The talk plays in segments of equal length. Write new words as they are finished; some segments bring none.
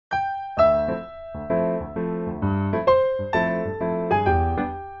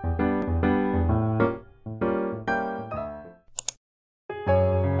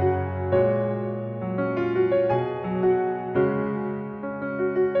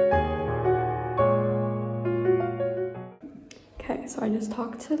so I just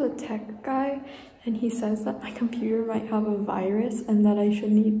talked to the tech guy and he says that my computer might have a virus and that I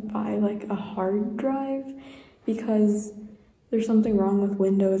should need to buy like a hard drive because there's something wrong with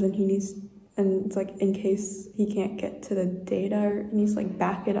Windows and and it's like in case he can't get to the data or he needs to like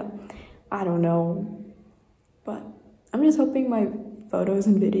back it up. I don't know, but I'm just hoping my photos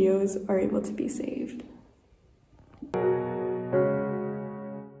and videos are able to be saved.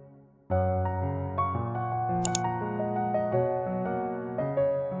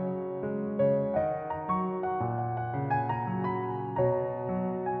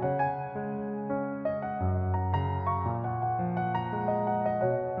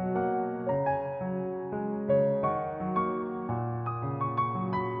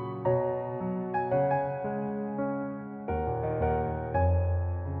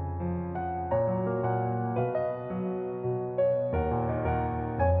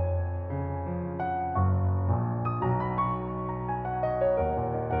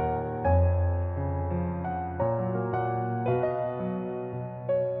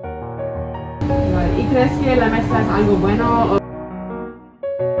 ¿Y crees que la mezcla es algo bueno?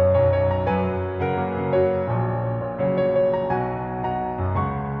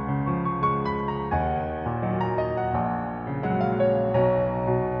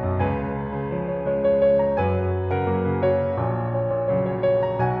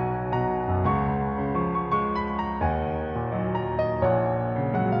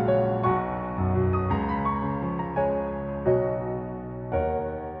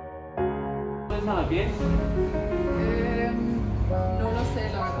 ¿Lavapies? No lo sé,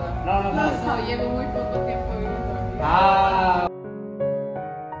 la verdad. No, llevo muy poco tiempo viviendo aquí. Ah.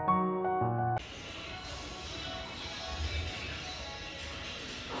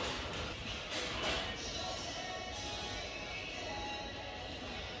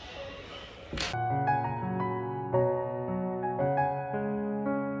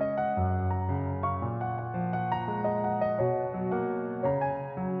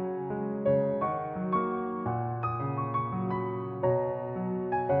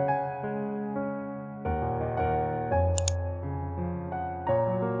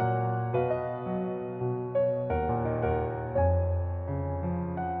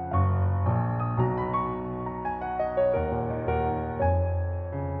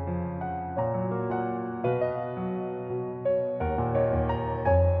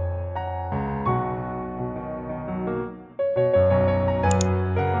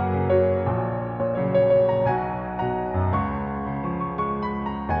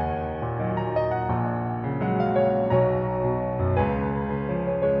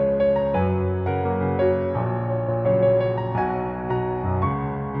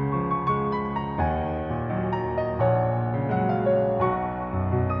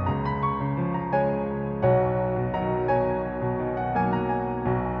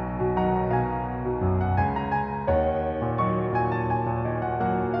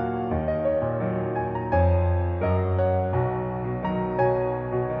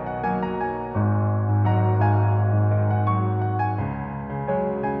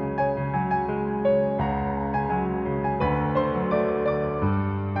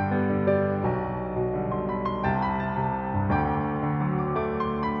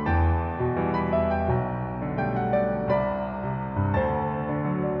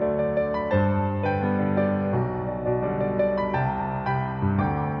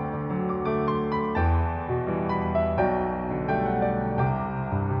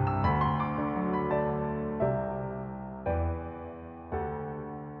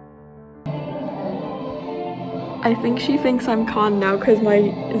 I think she thinks I'm Con now because my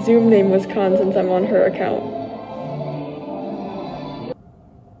Zoom name was Con since I'm on her account.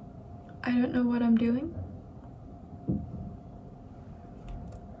 I don't know what I'm doing.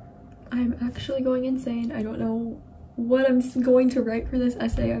 I'm actually going insane. I don't know what I'm going to write for this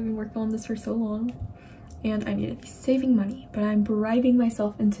essay. I've been working on this for so long and I need to be saving money, but I'm bribing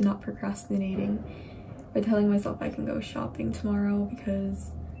myself into not procrastinating by telling myself I can go shopping tomorrow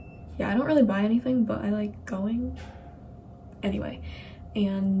because yeah, I don't really buy anything, but I like going anyway.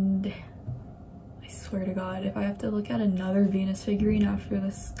 And I swear to God, if I have to look at another Venus figurine after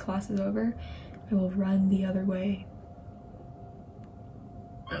this class is over, I will run the other way.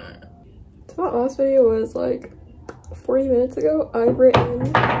 So that last video was like 40 minutes ago. I've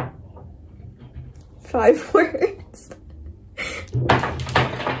written 5 words.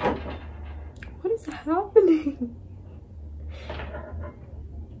 What is happening?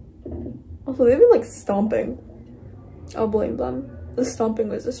 Also, they've been like stomping. I'll blame them. The stomping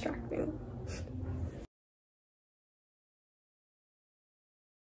was distracting.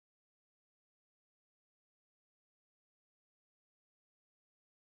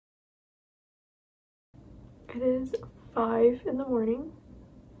 It is 5 in the morning.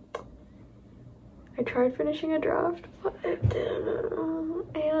 I tried finishing a draft, but it didn't.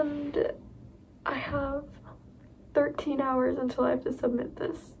 And I have 13 hours until I have to submit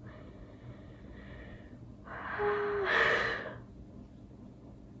this.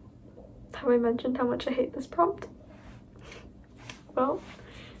 Have I mentioned how much I hate this prompt? Well,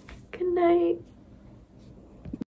 good night.